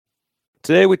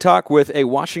Today we talk with a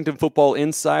Washington football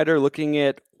insider looking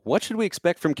at what should we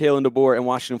expect from Kalen DeBoer and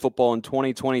Washington football in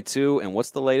 2022 and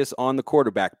what's the latest on the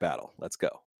quarterback battle. Let's go.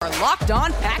 Locked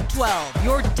On Pac-12,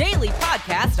 your daily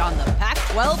podcast on the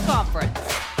Pac-12 Conference.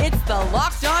 It's the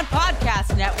Locked On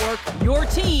Podcast Network, your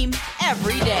team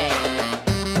every day.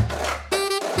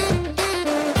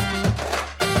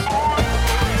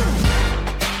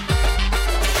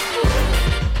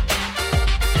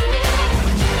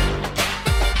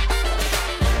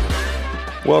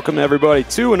 Welcome, everybody,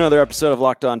 to another episode of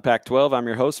Locked On Pac-12. I'm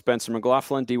your host, Spencer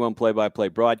McLaughlin, D1 play-by-play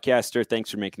broadcaster. Thanks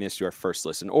for making this your first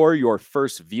listen or your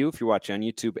first view if you're watching on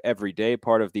YouTube every day,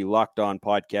 part of the Locked On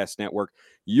Podcast Network,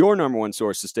 your number one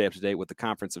source to stay up to date with the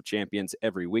Conference of Champions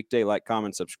every weekday. Like,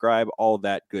 comment, subscribe, all of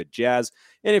that good jazz.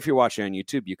 And if you're watching on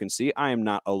YouTube, you can see I am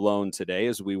not alone today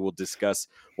as we will discuss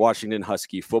Washington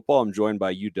Husky football. I'm joined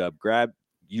by UW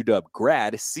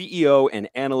grad, CEO and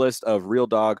analyst of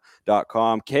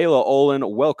RealDog.com. Kayla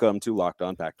Olin, welcome to Locked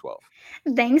On Pac-12.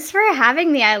 Thanks for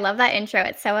having me. I love that intro.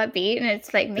 It's so upbeat and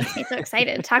it's like makes me so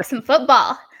excited to talk some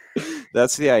football.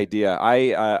 That's the idea.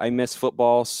 I miss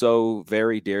football so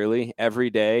very dearly every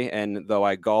day, and though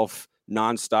I golf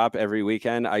nonstop every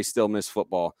weekend, I still miss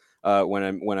football when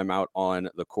I'm out on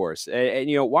the course. And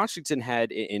you know, Washington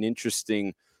had an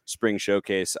interesting spring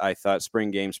showcase. I thought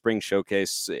spring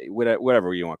showcase,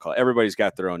 whatever you want to call it. Everybody's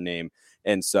got their own name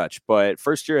and such. But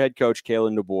first-year head coach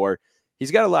Kalen DeBoer,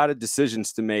 he's got a lot of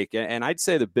decisions to make. And I'd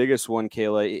say the biggest one,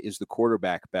 Kayla, is the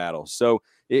quarterback battle. So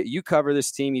you cover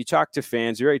this team. You talk to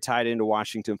fans. You're very tied into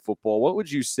Washington football. What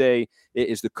would you say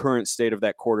is the current state of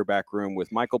that quarterback room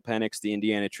with Michael Penix, the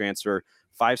Indiana transfer,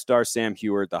 five-star Sam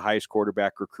Huard, the highest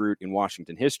quarterback recruit in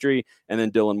Washington history, and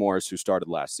then Dylan Morris, who started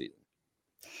last season?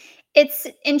 It's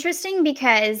interesting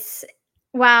because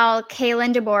while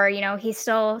Kalen DeBoer, he's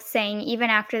still saying even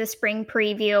after the spring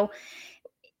preview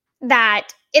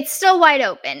that it's still wide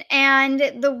open. And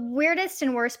the weirdest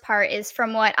and worst part is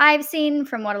from what I've seen,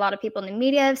 from what a lot of people in the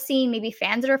media have seen, maybe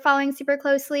fans that are following super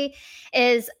closely,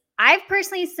 is I've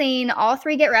personally seen all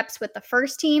three get reps with the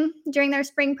first team during their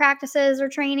spring practices or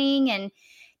training. And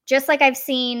just like I've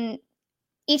seen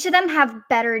each of them have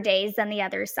better days than the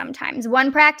others sometimes.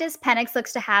 One practice, Penix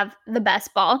looks to have the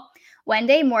best ball. One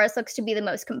day, Morris looks to be the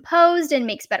most composed and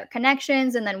makes better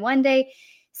connections. And then one day,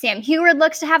 Sam Huard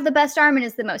looks to have the best arm and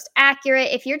is the most accurate.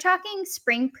 If you're talking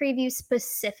spring preview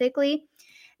specifically,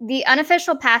 the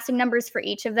unofficial passing numbers for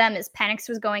each of them is Penix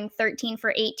was going 13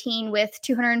 for 18 with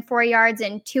 204 yards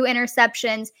and 2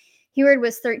 interceptions. Huard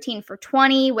was 13 for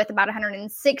 20 with about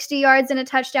 160 yards and a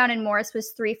touchdown, and Morris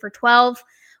was 3 for 12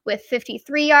 with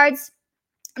 53 yards.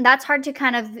 That's hard to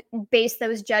kind of base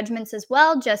those judgments as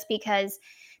well, just because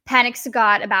Penix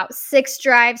got about 6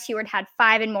 drives, Huard had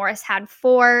 5, and Morris had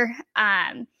 4.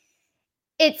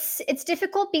 It's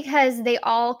difficult because they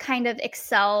all kind of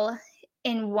excel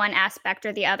in one aspect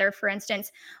or the other. For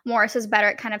instance, Morris is better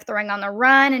at kind of throwing on the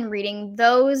run and reading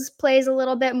those plays a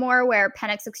little bit more, where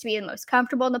Penix looks to be the most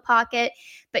comfortable in the pocket,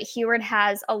 but Huard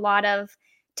has a lot of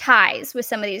ties with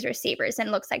some of these receivers and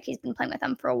looks like he's been playing with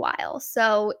them for a while.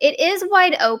 So it is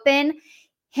wide open.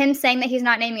 Him saying that he's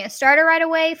not naming a starter right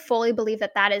away, fully believe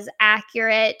that that is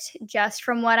accurate just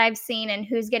from what I've seen and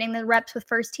who's getting the reps with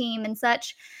first team and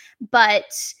such.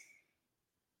 But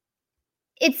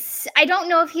I don't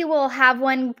know if he will have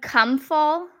one come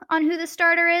fall on who the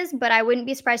starter is, but I wouldn't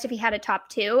be surprised if he had a top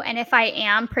 2. And if I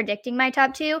am predicting my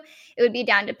top 2, it would be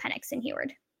down to Penix and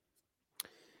Huard.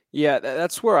 Yeah,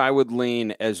 that's where I would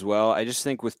lean as well. I just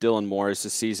think with Dylan Morris a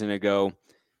season ago,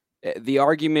 the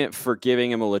argument for giving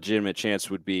him a legitimate chance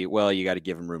would be, well, you got to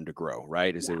give him room to grow,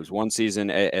 right? As It was one season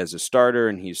as a starter,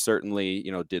 and he certainly,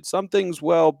 did some things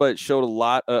well, but showed a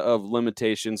lot of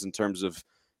limitations in terms of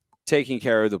taking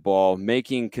care of the ball,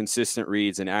 making consistent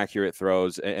reads and accurate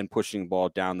throws, and pushing the ball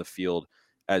down the field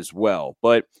as well.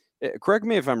 But correct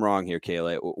me if I'm wrong here,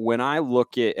 Kayla. When I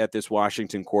look at this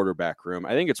Washington quarterback room,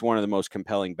 I think it's one of the most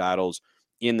compelling battles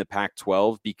in the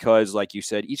Pac-12 because, like you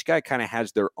said, each guy kind of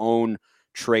has their own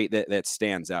trait that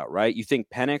stands out, right? You think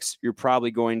Penix, you're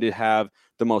probably going to have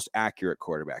the most accurate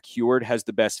quarterback. Huard has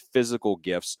the best physical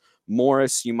gifts.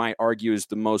 Morris, you might argue, is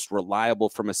the most reliable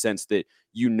from a sense that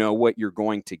you know what you're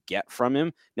going to get from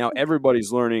him. Now,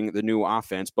 everybody's learning the new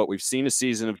offense, but we've seen a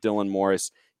season of Dylan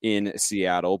Morris in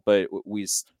Seattle, but we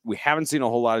haven't seen a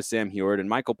whole lot of Sam Huard, and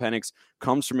Michael Penix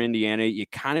comes from Indiana. You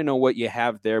kind of know what you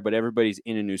have there, but everybody's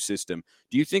in a new system.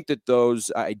 Do you think that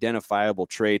those identifiable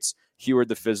traits, Huard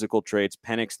the physical traits,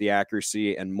 Penix the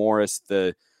accuracy, and Morris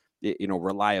the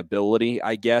reliability,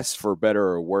 I guess, for better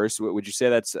or worse, would you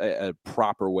say that's a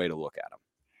proper way to look at them?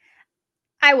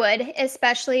 I would,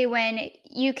 especially when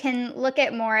you can look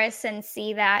at Morris and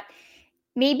see that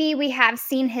maybe we have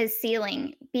seen his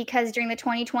ceiling, because during the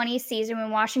 2020 season when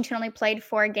Washington only played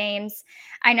 4 games,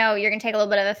 I know you're going to take a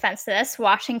little bit of offense to this,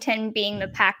 Washington being the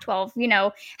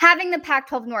Pac-12, having the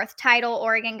Pac-12 North title,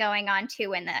 Oregon going on to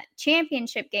win the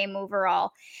championship game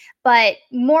overall. But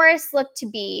Morris looked to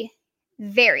be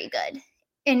very good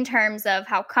in terms of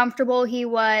how comfortable he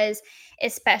was,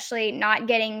 especially not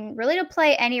getting really to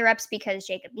play any reps because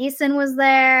Jacob Eason was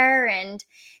there and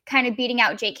kind of beating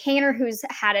out Jake Haener, who's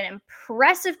had an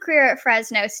impressive career at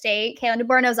Fresno State. Kalen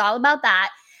DeBoer knows all about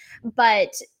that.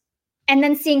 And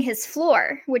then seeing his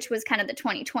floor, which was kind of the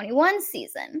 2021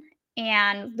 season,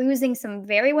 and losing some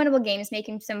very winnable games,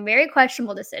 making some very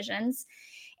questionable decisions.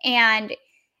 And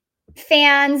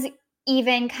fans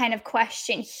even kind of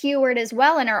question Huard as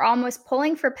well and are almost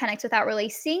pulling for Penix without really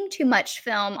seeing too much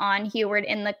film on Huard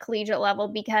in the collegiate level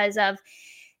because of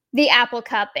the Apple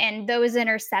Cup and those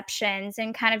interceptions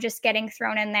and kind of just getting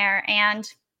thrown in there. And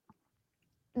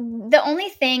the only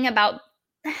thing about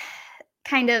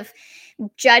kind of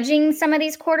judging some of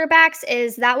these quarterbacks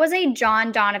is that was a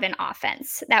John Donovan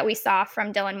offense that we saw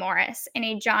from Dylan Morris and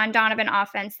a John Donovan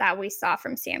offense that we saw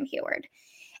from Sam Huard.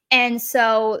 And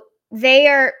so they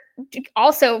are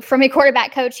also from a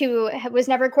quarterback coach who was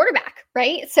never a quarterback,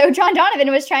 right? So John Donovan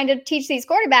was trying to teach these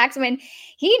quarterbacks when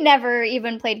he never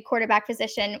even played quarterback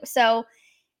position. So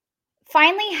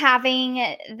finally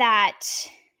having that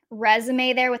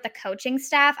resume there with the coaching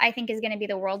staff, I think is going to be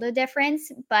the world of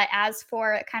difference. But as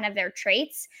for kind of their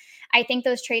traits, I think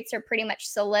those traits are pretty much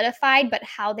solidified, but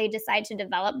how they decide to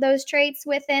develop those traits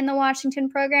within the Washington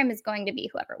program is going to be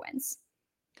whoever wins.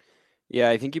 Yeah,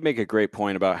 I think you make a great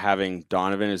point about having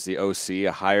Donovan as the OC,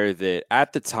 a hire that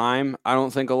at the time I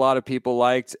don't think a lot of people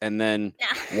liked, and then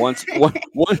once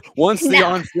the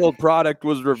on-field product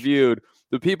was reviewed,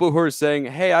 the people who are saying,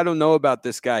 "Hey, I don't know about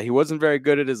this guy. He wasn't very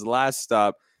good at his last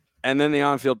stop," and then the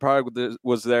on-field product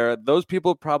was there. Those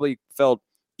people probably felt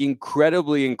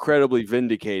incredibly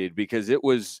vindicated because it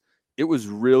was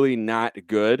really not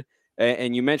good.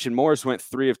 And you mentioned Morris went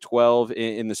 3 of 12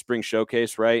 in the spring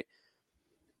showcase, right?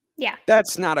 Yeah.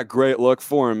 That's not a great look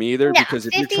for him either. Yeah, because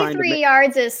if you're trying to 53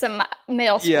 yards is some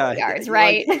middle school yards,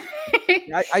 right?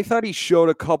 I thought he showed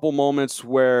a couple moments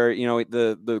where,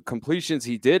 the completions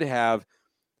he did have,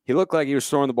 he looked like he was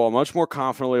throwing the ball much more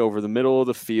confidently over the middle of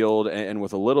the field and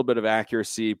with a little bit of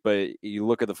accuracy. But you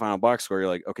look at the final box score, you're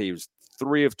like, okay, he was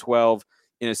 3 of 12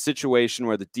 in a situation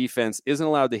where the defense isn't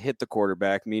allowed to hit the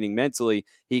quarterback, meaning mentally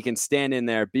he can stand in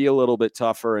there, be a little bit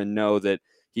tougher and know that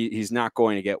he's not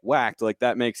going to get whacked. Like,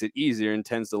 that makes it easier and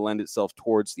tends to lend itself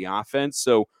towards the offense.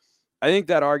 So I think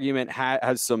that argument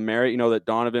has some merit, that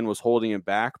Donovan was holding him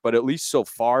back, but at least so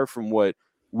far from what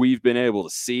we've been able to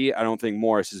see, I don't think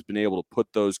Morris has been able to put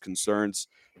those concerns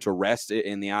to rest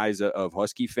in the eyes of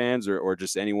Husky fans or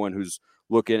just anyone who's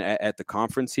looking at the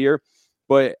conference here.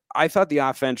 But I thought the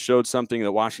offense showed something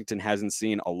that Washington hasn't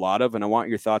seen a lot of, and I want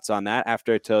your thoughts on that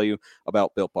after I tell you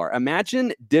about Built Bar.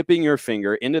 Imagine dipping your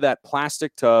finger into that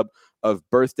plastic tub of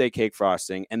birthday cake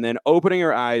frosting and then opening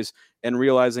your eyes and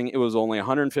realizing it was only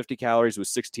 150 calories with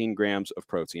 16 grams of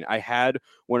protein. I had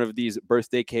one of these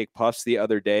birthday cake puffs the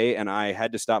other day, and I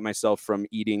had to stop myself from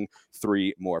eating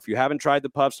 3 more. If you haven't tried the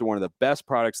puffs, they're one of the best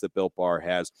products that Built Bar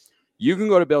has. You can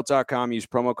go to Built.com, use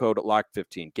promo code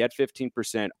LOCK15. Get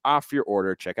 15% off your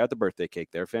order. Check out the birthday cake.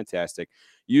 They're fantastic.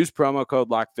 Use promo code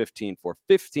LOCK15 for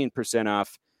 15%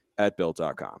 off at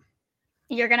Built.com.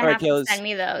 You're going to have to send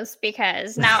me those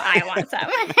because now I want some.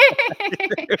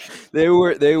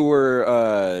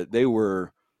 They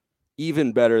were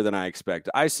even better than I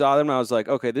expected. I saw them and I was like,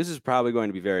 okay, this is probably going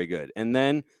to be very good. And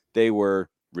then they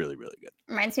were really, really good.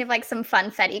 Reminds me of like some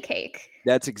funfetti cake.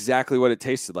 That's exactly what it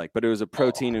tasted like, but it was a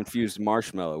protein infused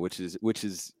marshmallow, which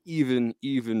is even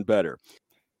better.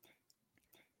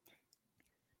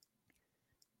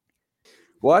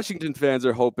 Washington fans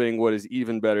are hoping what is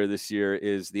even better this year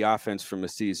is the offense from a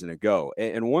season ago.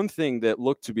 And one thing that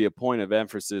looked to be a point of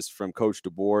emphasis from Coach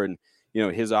DeBoer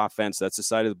and his offense, that's the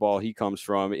side of the ball he comes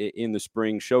from in the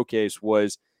spring showcase,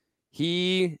 was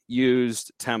he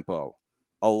used tempo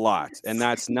a lot. And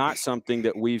that's not something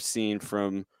that we've seen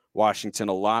from Washington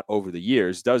a lot over the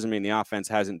years. Doesn't mean the offense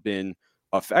hasn't been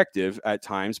effective at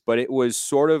times, but it was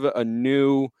sort of a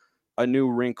new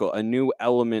wrinkle, a new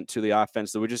element to the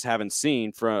offense that we just haven't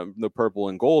seen from the purple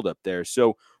and gold up there.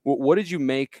 So what did you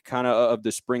make kind of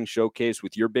the spring showcase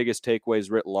with your biggest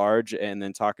takeaways writ large, and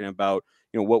then talking about,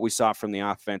 what we saw from the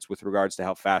offense with regards to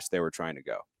how fast they were trying to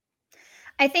go?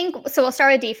 I think, so we'll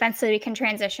start with defense so we can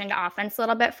transition to offense a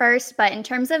little bit first. But in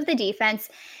terms of the defense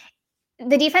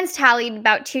tallied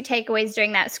about 2 takeaways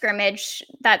during that scrimmage.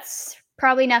 That's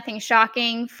probably nothing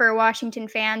shocking for Washington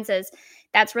fans, as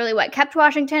that's really what kept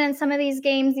Washington in some of these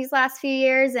games these last few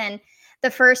years. And the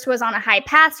first was on a high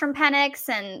pass from Penix,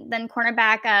 and then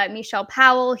cornerback Michelle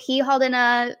Powell, he hauled in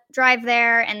a drive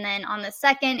there. And then on the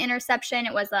second interception,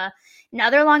 it was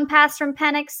another long pass from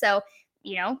Penix. So,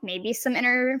 maybe some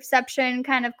interception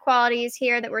kind of qualities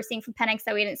here that we're seeing from Penix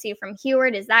that we didn't see from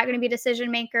Huard. Is that going to be a decision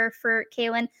maker for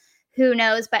Kaelin? Who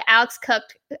knows? But Alex Cook,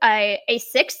 a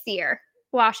sixth-year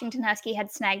Washington Husky,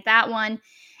 had snagged that one.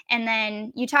 And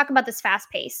then you talk about this fast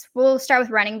pace. We'll start with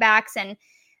running backs, and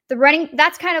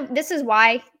this is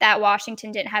why that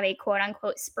Washington didn't have a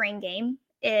quote-unquote spring game,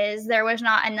 is there was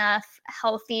not enough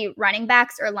healthy running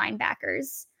backs or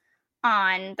linebackers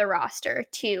on the roster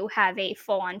to have a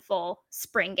full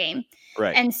spring game.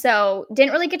 Right. And so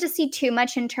didn't really get to see too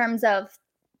much in terms of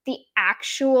the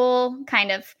actual kind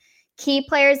of key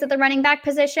players at the running back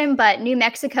position, but New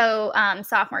Mexico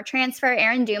sophomore transfer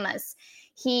Aaron Dumas,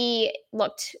 he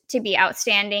looked to be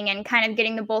outstanding and kind of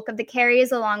getting the bulk of the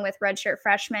carries along with redshirt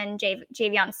freshman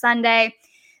Javion Sunday.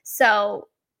 So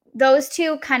those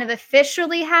two kind of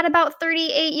officially had about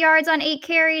 38 yards on 8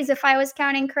 carries, if I was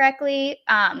counting correctly,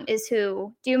 is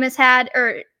who Dumas had,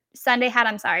 or Sunday had,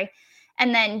 I'm sorry.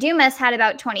 And then Dumas had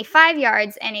about 25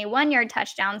 yards and a 1-yard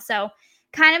touchdown. So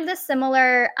kind of the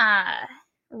similar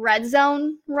red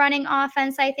zone running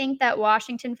offense, I think, that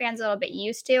Washington fans are a little bit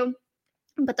used to.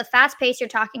 But the fast pace you're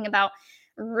talking about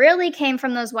really came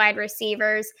from those wide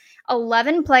receivers.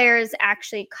 11 players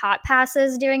actually caught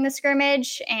passes during the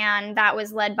scrimmage, and that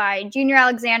was led by Junior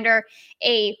Alexander,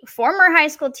 a former high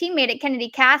school teammate at Kennedy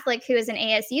Catholic who is an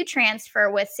ASU transfer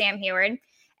with Sam Huard.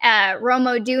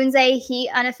 Romo Dunze, he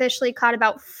unofficially caught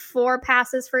about 4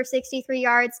 passes for 63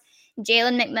 yards.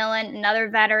 Jalen McMillan, another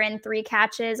veteran, 3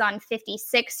 catches on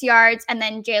 56 yards. And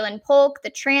then Jalen Polk, the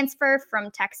transfer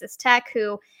from Texas Tech,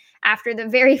 who after the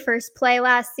very first play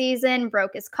last season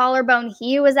broke his collarbone.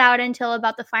 He was out until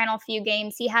about the final few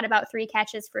games. He had about 3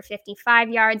 catches for 55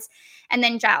 yards. And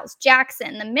then Giles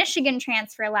Jackson, the Michigan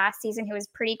transfer last season, who was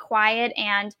pretty quiet.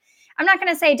 And I'm not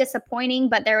going to say disappointing,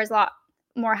 but there was a lot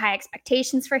more high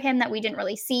expectations for him that we didn't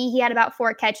really see. He had about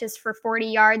 4 catches for 40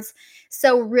 yards.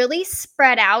 So really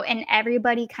spread out and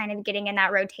everybody kind of getting in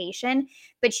that rotation.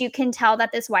 But you can tell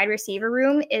that this wide receiver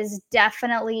room is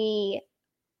definitely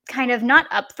kind of not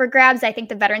up for grabs. I think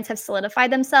the veterans have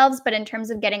solidified themselves, but in terms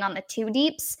of getting on the 2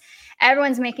 deeps,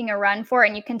 everyone's making a run for it.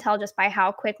 And you can tell just by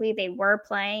how quickly they were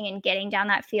playing and getting down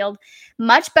that field.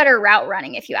 Much better route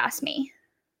running, if you ask me.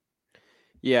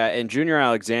 Yeah, and Junior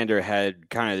Alexander had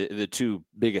kind of the 2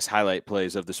 biggest highlight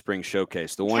plays of the spring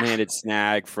showcase. The one-handed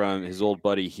snag from his old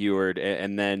buddy Huard,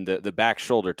 and then the back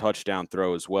shoulder touchdown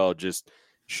throw as well, just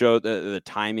showed the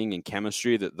timing and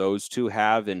chemistry that those two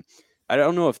have. And I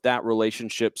don't know if that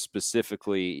relationship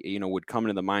specifically, would come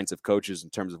into the minds of coaches in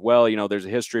terms of, there's a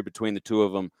history between the 2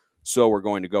 of them, so we're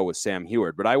going to go with Sam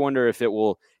Huard. But I wonder if it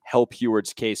will help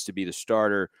Huard's case to be the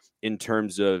starter in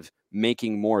terms of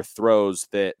making more throws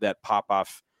that pop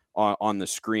off on the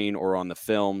screen or on the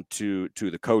film to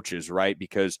the coaches, right?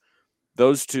 Because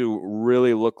those 2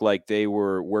 really look like they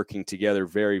were working together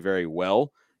very, very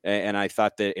well. And I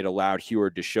thought that it allowed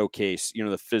Huard to showcase,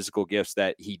 the physical gifts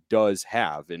that he does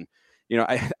have. And,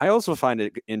 I also find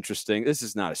it interesting. This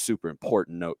is not a super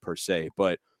important note per se,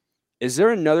 but is there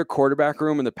another quarterback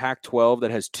room in the Pac-12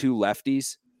 that has 2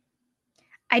 lefties?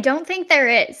 I don't think there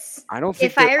is. I don't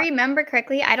think if I remember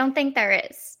correctly, I don't think there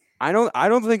is. I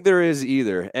don't think there is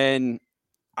either. And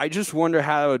I just wonder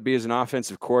how it would be as an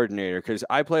offensive coordinator, because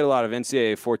I played a lot of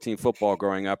NCAA 14 football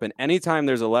growing up, and anytime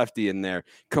there's a lefty in there,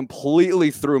 completely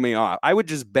threw me off. I would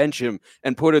just bench him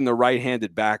and put in the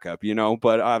right-handed backup,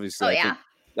 but obviously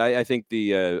I think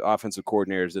the offensive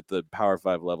coordinators at the Power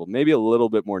 5 level, maybe a little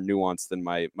bit more nuanced than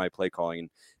my play calling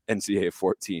in NCAA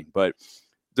 14. But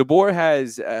DeBoer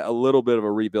has a little bit of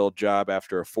a rebuild job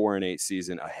after a 4-8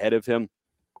 season ahead of him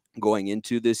going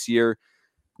into this year.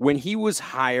 When he was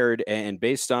hired, and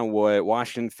based on what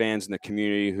Washington fans in the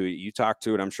community who you talk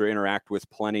to, and I'm sure interact with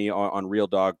plenty on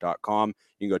RealDog.com,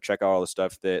 you can go check out all the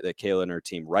stuff that Kayla and her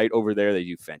team write over there. They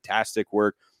do fantastic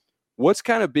work. What's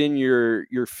kind of been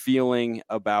your feeling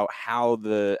about how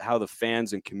the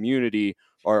fans and community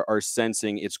are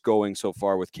sensing it's going so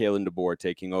far with Kalen DeBoer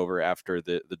taking over after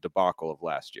the debacle of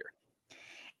last year?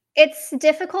 It's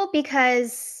difficult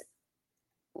because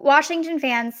Washington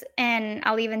fans, and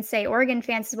I'll even say Oregon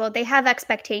fans as well, they have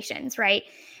expectations, right?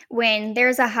 When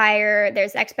there's a hire,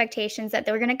 there's expectations that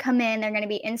they're going to come in, they're going to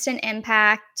be instant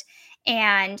impact,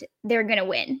 and they're going to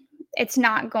win. It's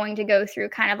not going to go through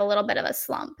kind of a little bit of a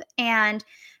slump. And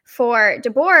for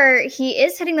DeBoer, he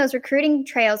is hitting those recruiting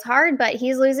trails hard, but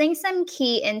he's losing some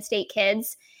key in-state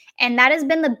kids. And that has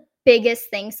been the biggest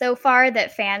thing so far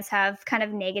that fans have kind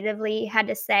of negatively had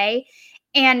to say.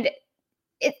 And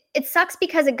it sucks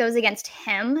because it goes against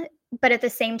him, but at the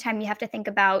same time, you have to think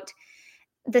about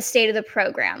the state of the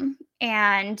program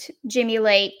and Jimmy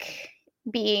Lake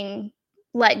being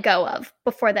let go of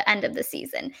before the end of the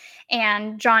season,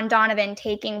 and John Donovan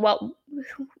taking what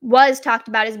was talked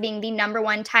about as being the number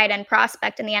one tight end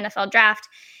prospect in the NFL draft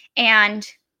and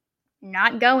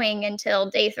not going until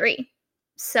day 3.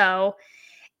 So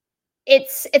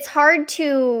it's hard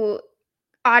to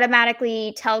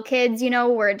automatically tell kids,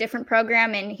 we're a different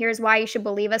program and here's why you should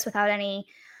believe us without any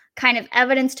kind of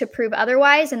evidence to prove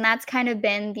otherwise. And that's kind of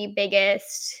been the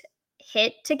biggest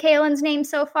hit to Kalen's name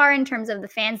so far in terms of the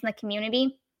fans and the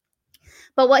community.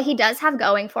 But what he does have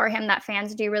going for him that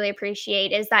fans do really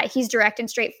appreciate is that he's direct and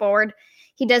straightforward.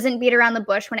 He doesn't beat around the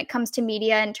bush when it comes to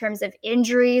media in terms of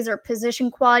injuries or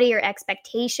position quality or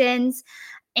expectations.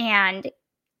 And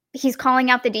he's calling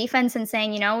out the defense and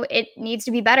saying, it needs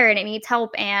to be better and it needs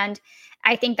help. And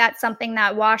I think that's something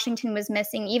that Washington was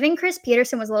missing. Even Chris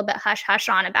Peterson was a little bit hush-hush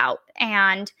on about.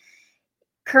 And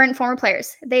current former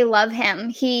players, they love him.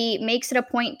 He makes it a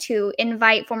point to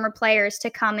invite former players to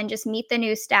come and just meet the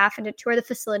new staff and to tour the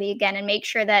facility again and make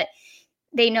sure that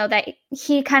they know that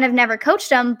he kind of never coached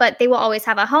them, but they will always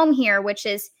have a home here, which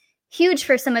is huge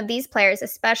for some of these players,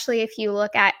 especially if you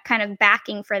look at kind of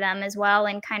backing for them as well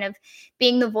and kind of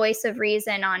being the voice of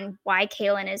reason on why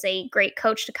Kalen is a great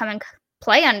coach to come and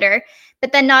play under.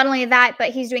 But then not only that, but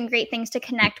he's doing great things to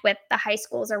connect with the high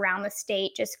schools around the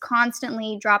state, just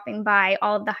constantly dropping by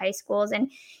all of the high schools.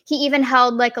 And he even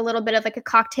held like a little bit of like a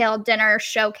cocktail dinner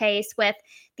showcase with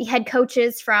the head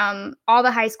coaches from all the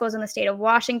high schools in the state of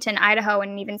Washington, Idaho,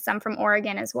 and even some from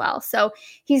Oregon as well. So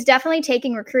he's definitely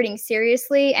taking recruiting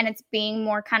seriously and it's being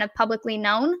more kind of publicly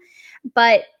known,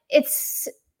 but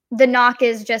the knock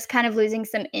is just kind of losing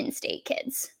some in-state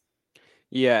kids.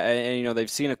 Yeah, and they've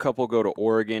seen a couple go to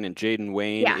Oregon, and Jaden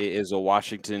Wayne is a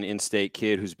Washington in-state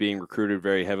kid who's being recruited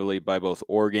very heavily by both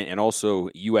Oregon and also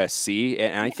USC,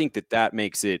 and I think that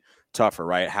makes it tougher,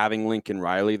 right? Having Lincoln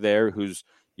Riley there, who's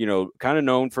kind of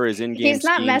known for his in-game. He's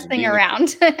not messing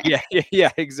around.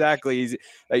 Yeah, exactly. He's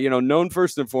known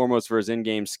first and foremost for his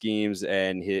in-game schemes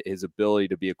and his ability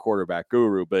to be a quarterback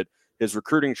guru, but his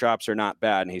recruiting chops are not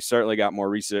bad, and he's certainly got more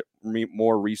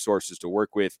resources to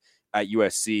work with at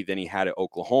USC than he had at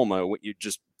Oklahoma. You're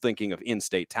just thinking of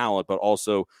in-state talent, but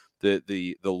also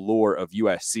the lure of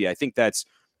USC. I think that's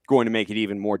going to make it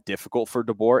even more difficult for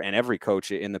DeBoer and every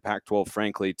coach in the Pac-12,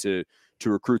 frankly, to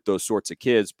recruit those sorts of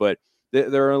kids. But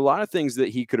there are a lot of things that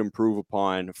he could improve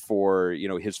upon for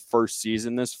his first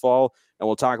season this fall, and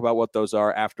we'll talk about what those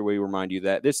are after we remind you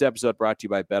that this episode brought to you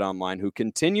by BetOnline, who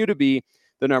continue to be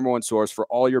the number one source for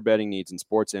all your betting needs and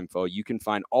sports info. You can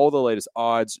find all the latest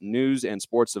odds, news, and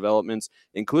sports developments,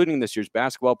 including this year's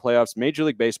basketball playoffs, Major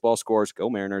League Baseball scores, go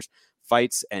Mariners,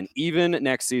 fights, and even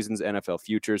next season's NFL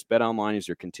futures. BetOnline is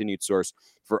your continued source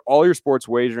for all your sports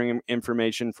wagering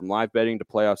information, from live betting to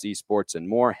playoffs, esports, and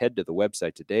more. Head to the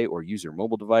website today or use your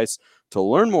mobile device to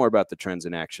learn more about the trends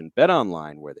in action.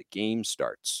 BetOnline, where the game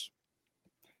starts.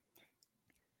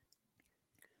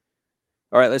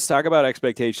 All right, let's talk about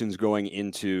expectations going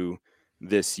into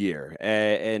this year.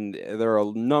 And there are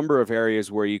a number of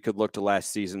areas where you could look to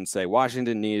last season and say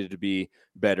Washington needed to be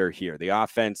better here. The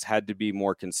offense had to be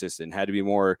more consistent, had to be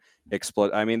more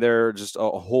explosive. I mean, there are just a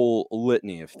whole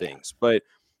litany of things. But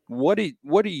what do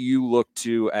you look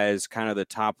to as kind of the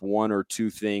top one or two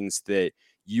things that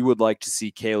you would like to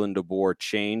see Kalen DeBoer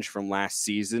change from last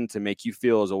season to make you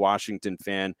feel, as a Washington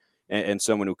fan and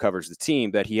someone who covers the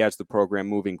team, that he has the program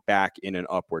moving back in an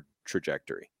upward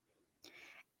trajectory?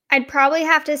 I'd probably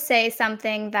have to say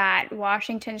something that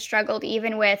Washington struggled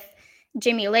even with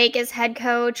Jimmy Lake as head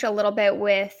coach, a little bit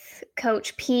with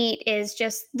Coach Pete, is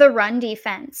just the run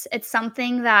defense. It's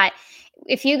something that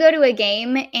if you go to a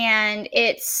game and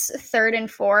it's 3rd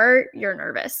and 4, you're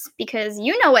nervous because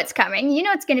you know what's coming. You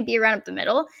know it's going to be a run up the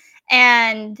middle.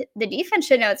 And the defense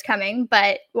should know it's coming,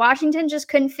 but Washington just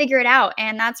couldn't figure it out.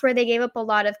 And that's where they gave up a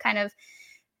lot of kind of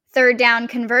 3rd down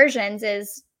conversions,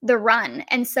 is the run.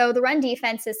 And so the run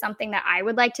defense is something that I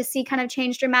would like to see kind of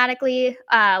change dramatically.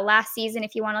 Last season,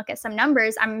 if you want to look at some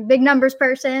numbers, I'm a big numbers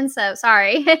person, so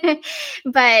sorry.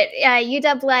 But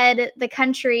UW led the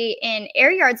country in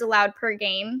air yards allowed per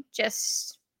game.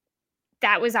 Just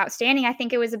that was outstanding. I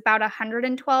think it was about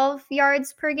 112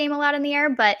 yards per game allowed in the air,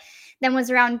 but then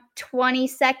was around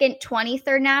 22nd,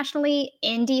 23rd nationally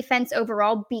in defense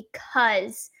overall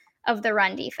because of the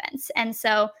run defense. And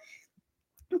so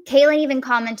Kalen even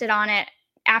commented on it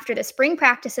after the spring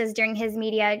practices during his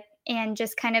media and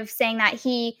just kind of saying that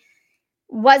he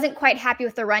wasn't quite happy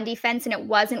with the run defense, and it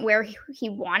wasn't where he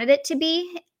wanted it to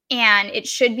be. And it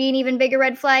should be an even bigger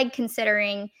red flag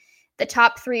considering the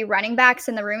top 3 running backs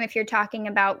in the room, if you're talking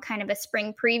about kind of a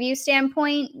spring preview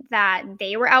standpoint, that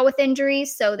they were out with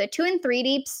injuries. So the 2 and 3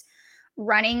 deeps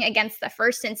running against the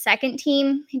first and second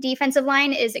team defensive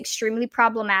line is extremely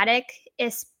problematic.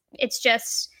 It's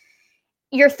just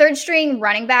your third string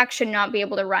running back should not be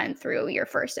able to run through your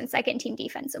first and second team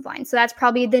defensive line. So that's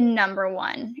probably the number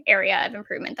one area of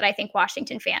improvement that I think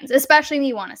Washington fans, especially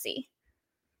me, want to see.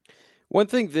 One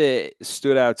thing that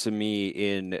stood out to me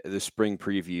in the spring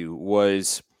preview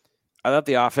was I thought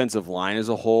the offensive line as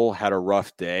a whole had a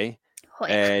rough day.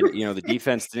 And, the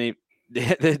defense didn't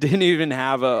even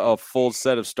have a full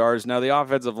set of stars. Now, the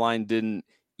offensive line didn't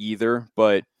either,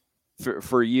 but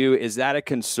for you, is that a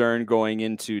concern going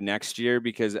into next year?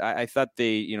 Because I thought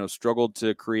they, struggled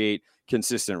to create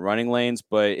consistent running lanes,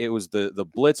 but it was the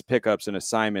blitz pickups and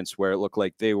assignments where it looked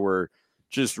like they were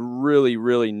just really,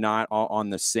 really not on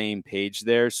the same page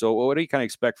there. So what do you kind of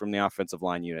expect from the offensive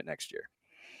line unit next year?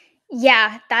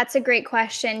 Yeah, that's a great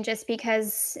question, just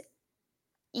because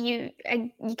you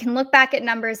can look back at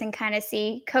numbers and kind of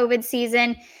see COVID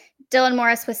season, Dylan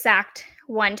Morris was sacked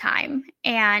one time,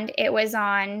 and it was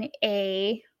on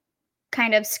a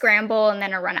kind of scramble and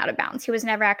then a run out of bounds. He was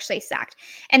never actually sacked.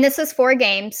 And this was 4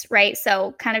 games, right?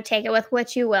 So kind of take it with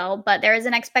what you will, but there is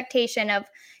an expectation of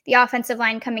the offensive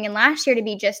line coming in last year to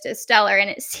be just as stellar, and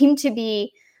it seemed to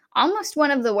be almost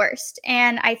one of the worst.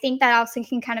 And I think that also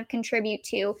can kind of contribute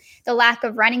to the lack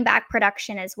of running back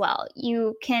production as well.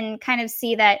 You can kind of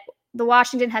see that the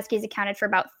Washington Huskies accounted for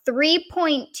about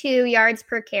 3.2 yards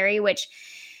per carry, which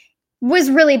was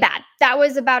really bad. That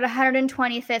was about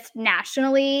 125th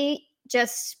nationally,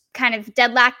 just kind of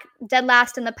dead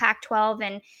last in the Pac-12,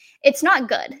 and it's not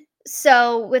good.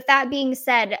 So with that being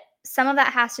said, some of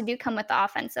that has to come with the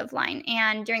offensive line.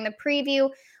 And during the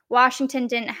preview, Washington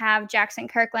didn't have Jackson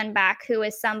Kirkland back, who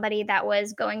is somebody that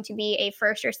was going to be a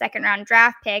first or second round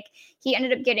draft pick. He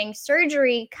ended up getting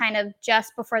surgery kind of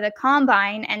just before the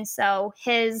combine, and so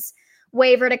his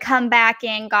waiver to come back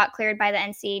in got cleared by the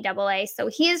NCAA. So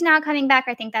he is now coming back.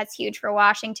 I think that's huge for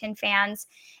Washington fans,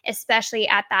 especially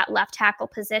at that left tackle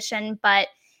position. But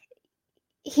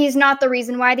he's not the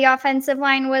reason why the offensive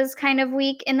line was kind of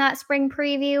weak in that spring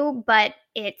preview, but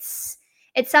it's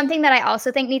something that I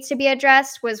also think needs to be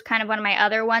addressed. Was kind of one of my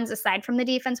other ones aside from the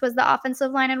defense was the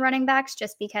offensive line and running backs,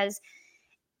 just because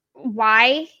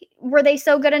why were they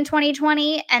so good in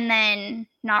 2020 and then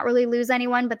not really lose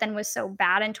anyone, but then was so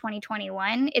bad in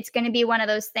 2021? It's going to be one of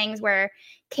those things where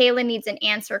Kalen needs an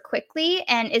answer quickly.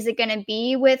 And is it going to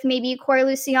be with maybe Corey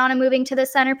Luciano moving to the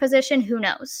center position? Who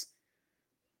knows?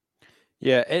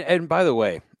 Yeah, and by the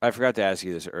way, I forgot to ask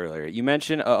you this earlier. You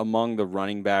mentioned among the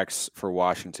running backs for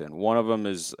Washington, one of them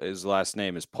is his last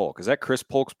name is Polk. Is that Chris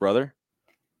Polk's brother?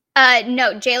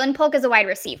 No, Jalen Polk is a wide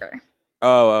receiver.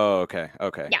 Oh, okay,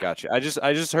 yeah. Gotcha. I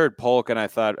just heard Polk and I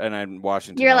thought, and I'm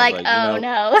Washington. You're like, oh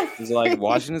no. It's like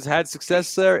Washington's had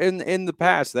success there in the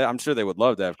past. I'm sure they would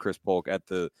love to have Chris Polk at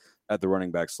the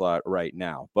running back slot right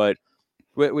now, but.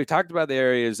 We talked about the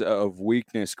areas of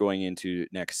weakness going into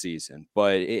next season,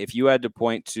 but if you had to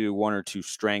point to one or two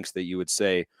strengths that you would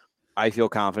say, I feel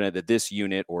confident that this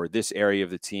unit or this area of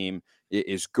the team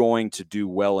is going to do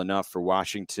well enough for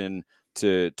Washington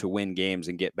to win games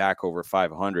and get back over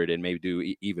 500 and maybe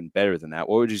do even better than that,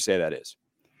 what would you say that is?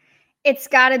 It's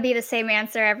got to be the same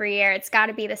answer every year. It's got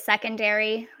to be the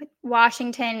secondary.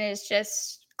 Washington is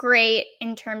just great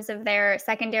in terms of their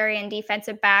secondary and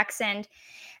defensive backs, and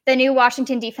the new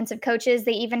Washington defensive coaches,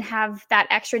 they even have that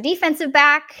extra defensive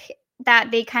back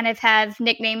that they kind of have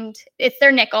nicknamed, it's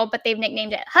their nickel, but they've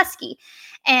nicknamed it Husky.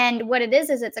 And what it is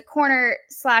it's a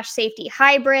corner/safety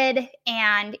hybrid,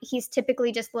 and he's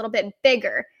typically just a little bit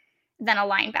bigger than a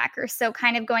linebacker. So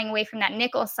kind of going away from that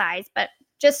nickel size, but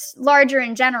just larger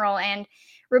in general, and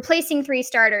replacing 3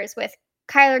 starters with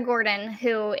Kyler Gordon,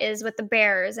 who is with the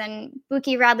Bears, and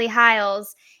Buki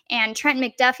Radley-Hiles, and Trent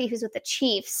McDuffie, who's with the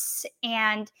Chiefs.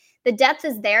 And the depth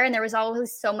is there, and there was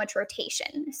always so much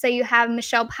rotation. So you have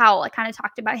Michelle Powell. I kind of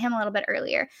talked about him a little bit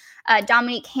earlier.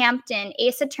 Dominique Hampton,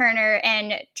 Asa Turner,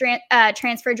 and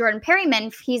transfer Jordan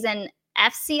Perryman. He's an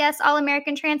FCS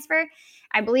All-American transfer.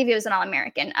 I believe he was an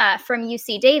All-American from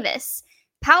UC Davis.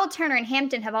 Powell, Turner, and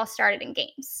Hampton have all started in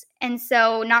games. And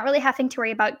so not really having to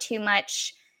worry about too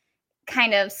much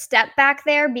kind of step back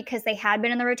there because they had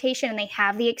been in the rotation and they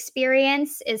have the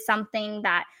experience is something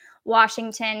that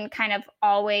Washington kind of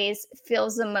always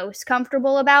feels the most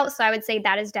comfortable about. So I would say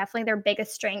that is definitely their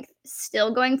biggest strength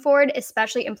still going forward,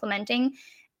 especially implementing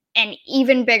an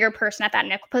even bigger person at that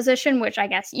nickel position, which I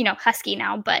guess, Husky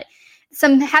now, but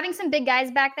having some big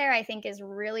guys back there, I think, is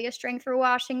really a strength for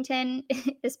Washington,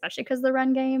 especially because the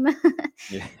run game.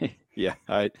 Yeah, yeah.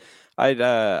 I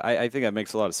think that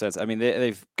makes a lot of sense. I mean,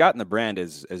 they've gotten the brand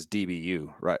as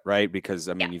DBU, right? Because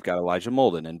I mean, you've got Elijah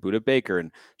Molden and Budda Baker,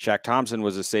 and Shaq Thompson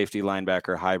was a safety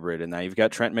linebacker hybrid, and now you've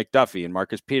got Trent McDuffie and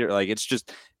Marcus Peter. Like, it's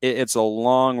just it's a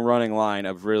long running line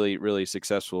of really, really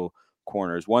successful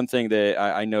corners. One thing that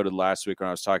I noted last week when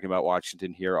I was talking about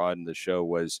Washington here on the show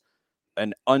was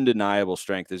an undeniable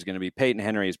strength is going to be Peyton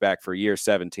Henry is back for year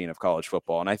 17 of college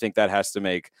football, and I think that has to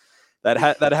make that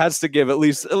has to give at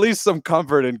least some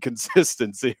comfort and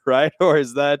consistency, right? Or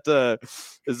is that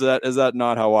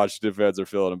not how Washington fans are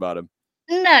feeling about him?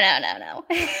 No.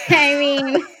 I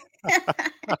mean,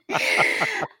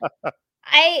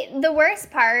 the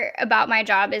worst part about my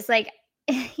job is like,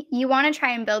 you want to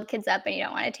try and build kids up and you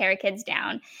don't want to tear kids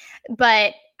down,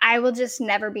 but I will just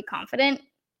never be confident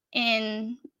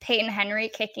in Peyton Henry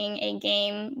kicking a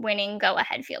game-winning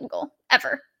go-ahead field goal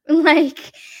ever.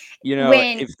 Like,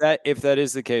 if that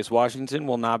is the case, Washington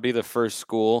will not be the first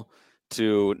school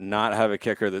to not have a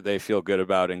kicker that they feel good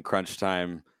about in crunch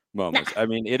time moments. I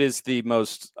mean, it is the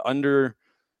most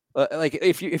like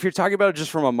if you're talking about it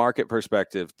just from a market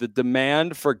perspective, the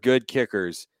demand for good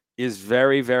kickers is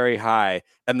very, very high,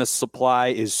 and the supply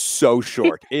is so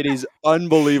short. It is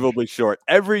unbelievably short.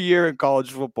 Every year in college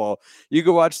football, you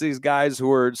can watch these guys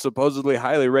who are supposedly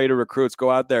highly rated recruits go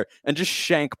out there and just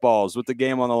shank balls with the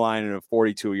game on the line in a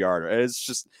 42-yarder. It's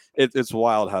just it's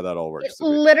wild how that all works. It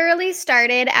literally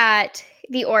started at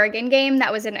the Oregon game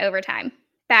that was in overtime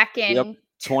back in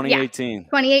 2018. Yeah,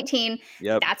 2018.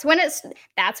 Yep. That's when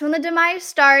the demise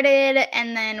started,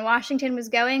 and then Washington was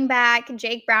going back.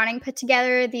 Jake Browning put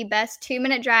together the best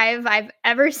 2-minute drive I've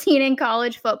ever seen in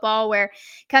college football, where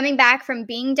coming back from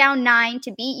being down 9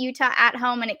 to beat Utah at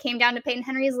home, and it came down to Peyton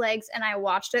Henry's legs, and I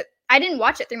watched it. I didn't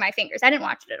watch it through my fingers. I didn't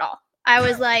watch it at all. I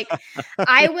was like,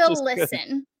 I will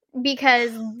listen.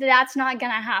 Because that's not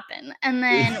going to happen. And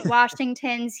then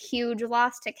Washington's huge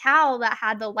loss to Cal that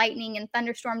had the lightning and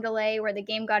thunderstorm delay where the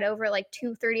game got over at like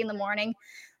 2:30 in the morning.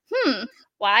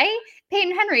 Why?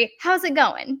 Peyton Henry, how's it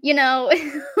going?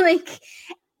 Like,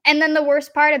 and then the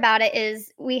worst part about it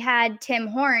is we had Tim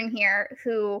Horn here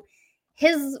who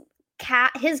his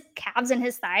calves and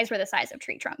his thighs were the size of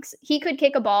tree trunks. He could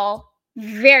kick a ball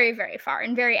very, very far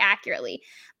and very accurately,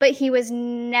 but he was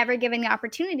never given the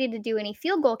opportunity to do any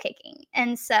field goal kicking.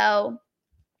 And so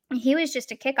he was just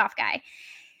a kickoff guy.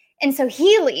 And so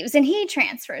he leaves and he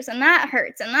transfers, and that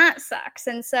hurts and that sucks.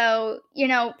 And so,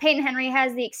 Peyton Henry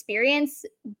has the experience,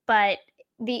 but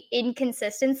the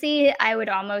inconsistency I would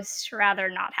almost rather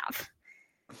not have.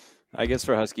 I guess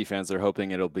for Husky fans, they're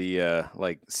hoping it'll be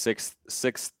like six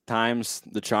times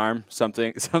the charm,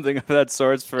 something of that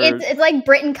sort. It's like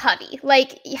Britton Covey.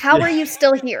 Like, how are you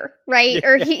still here, right?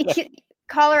 Or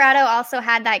Colorado also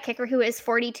had that kicker who is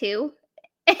 42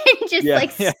 and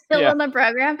just still in the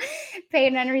program.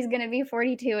 Peyton Henry's going to be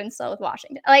 42 and still with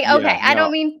Washington. Like, okay, I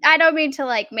don't mean to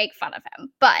like make fun of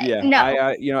him, but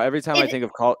no. Every time I think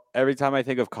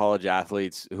of college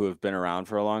athletes who have been around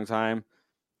for a long time.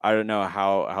 I don't know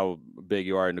how big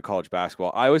you are into college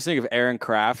basketball. I always think of Aaron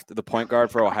Kraft, the point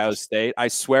guard for Ohio State. I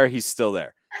swear he's still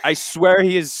there. I swear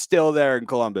he is still there in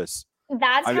Columbus.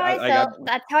 That's how I felt.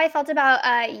 That's how I felt about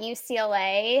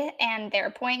UCLA and their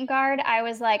point guard. I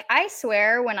was like, I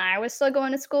swear, when I was still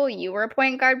going to school, you were a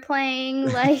point guard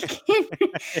playing, like.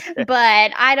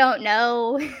 But I don't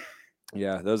know.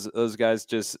 Yeah, those guys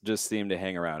just seem to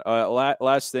hang around.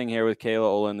 Last thing here with Kayla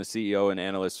Olin, the CEO and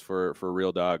analyst for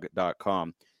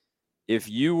RealDog.com. If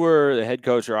you were the head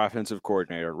coach or offensive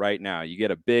coordinator right now, you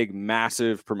get a big,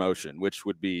 massive promotion, which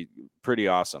would be pretty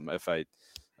awesome. If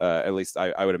at least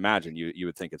I would imagine you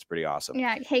would think it's pretty awesome.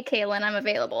 Yeah. Hey, Kaylin, I'm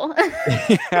available.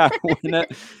 Yeah.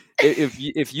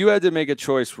 If you had to make a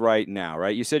choice right now,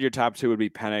 right? You said your top two would be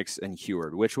Penix and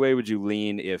Huard. Which way would you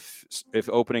lean if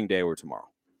opening day were tomorrow?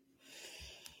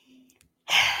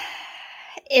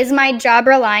 Is my job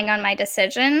relying on my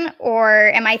decision,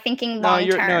 or am I thinking long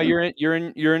term? No, you're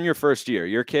in your first year.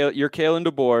 You're Kalen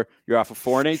DeBoer. You're off a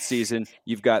 4-8 season.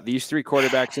 You've got these 3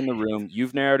 quarterbacks in the room.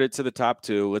 You've narrowed it to the top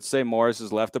 2. Let's say Morris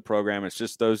has left the program. It's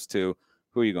just those 2.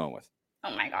 Who are you going with?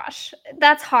 Oh my gosh,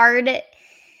 that's hard.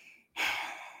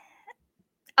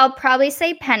 I'll probably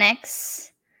say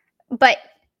Penix, but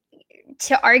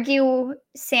to argue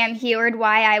Sam Huard,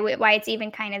 why it's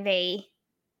even kind of a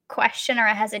question or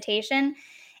a hesitation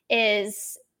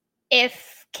is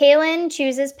if Kalen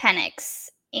chooses Penix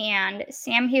and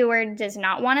Sam Huard does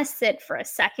not want to sit for a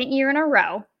second year in a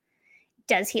row,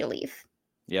 does he leave?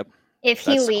 Yep. If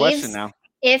he leaves, the question now.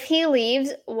 If he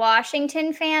leaves,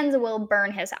 Washington fans will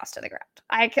burn his house to the ground.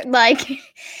 I could, like,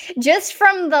 just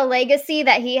from the legacy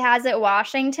that he has at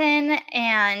Washington,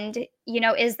 and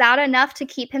is that enough to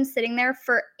keep him sitting there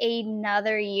for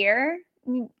another year?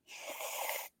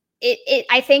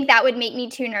 I think that would make me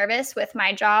too nervous with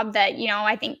my job. That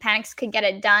I think Penix could get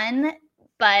it done,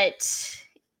 but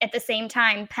at the same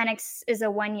time, Penix is a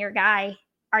 1-year guy.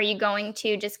 Are you going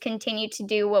to just continue to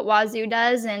do what Wazoo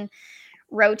does and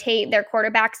rotate their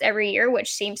quarterbacks every year,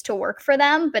 which seems to work for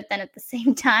them, but then at the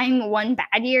same time, one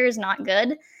bad year is not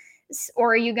good?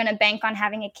 Or are you going to bank on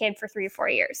having a kid for 3 or 4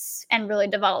 years and really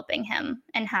developing him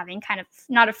and having kind of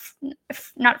not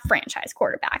a franchise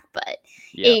quarterback, but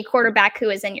a quarterback who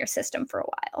is in your system for a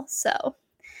while? So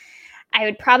I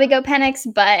would probably go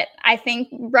Penix, but I think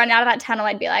run out of that tunnel,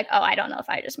 I'd be like, oh, I don't know if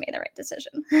I just made the right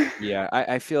decision. Yeah,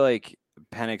 I feel like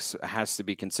Penix has to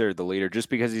be considered the leader just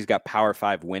because he's got Power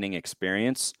 5 winning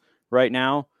experience right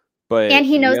now. And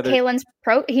he knows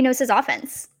he knows his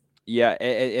offense. Yeah,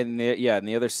 and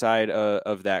the other side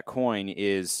of that coin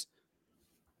is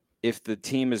if the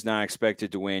team is not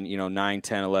expected to win, 9,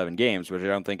 10, 11 games, which I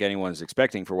don't think anyone's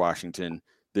expecting for Washington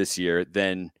this year,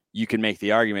 then you can make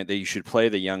the argument that you should play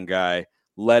the young guy,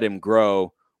 let him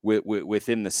grow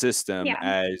within the system,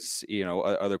 as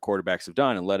other quarterbacks have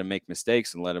done, and let him make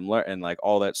mistakes and let him learn and like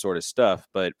all that sort of stuff.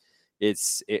 But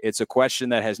it's a question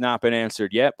that has not been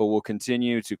answered yet, but we'll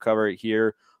continue to cover it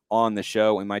here on the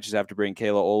show. We might just have to bring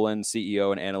Kayla Olin,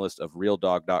 CEO and analyst of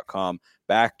RealDog.com,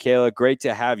 back. Kayla, great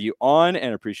to have you on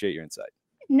and appreciate your insight.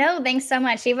 No, thanks so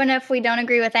much. Even if we don't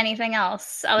agree with anything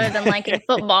else other than liking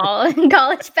football and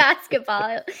college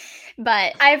basketball,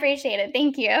 but I appreciate it.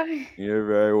 Thank you. You're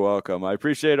very welcome. I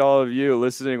appreciate all of you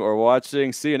listening or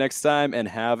watching. See you next time and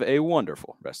have a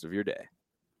wonderful rest of your day.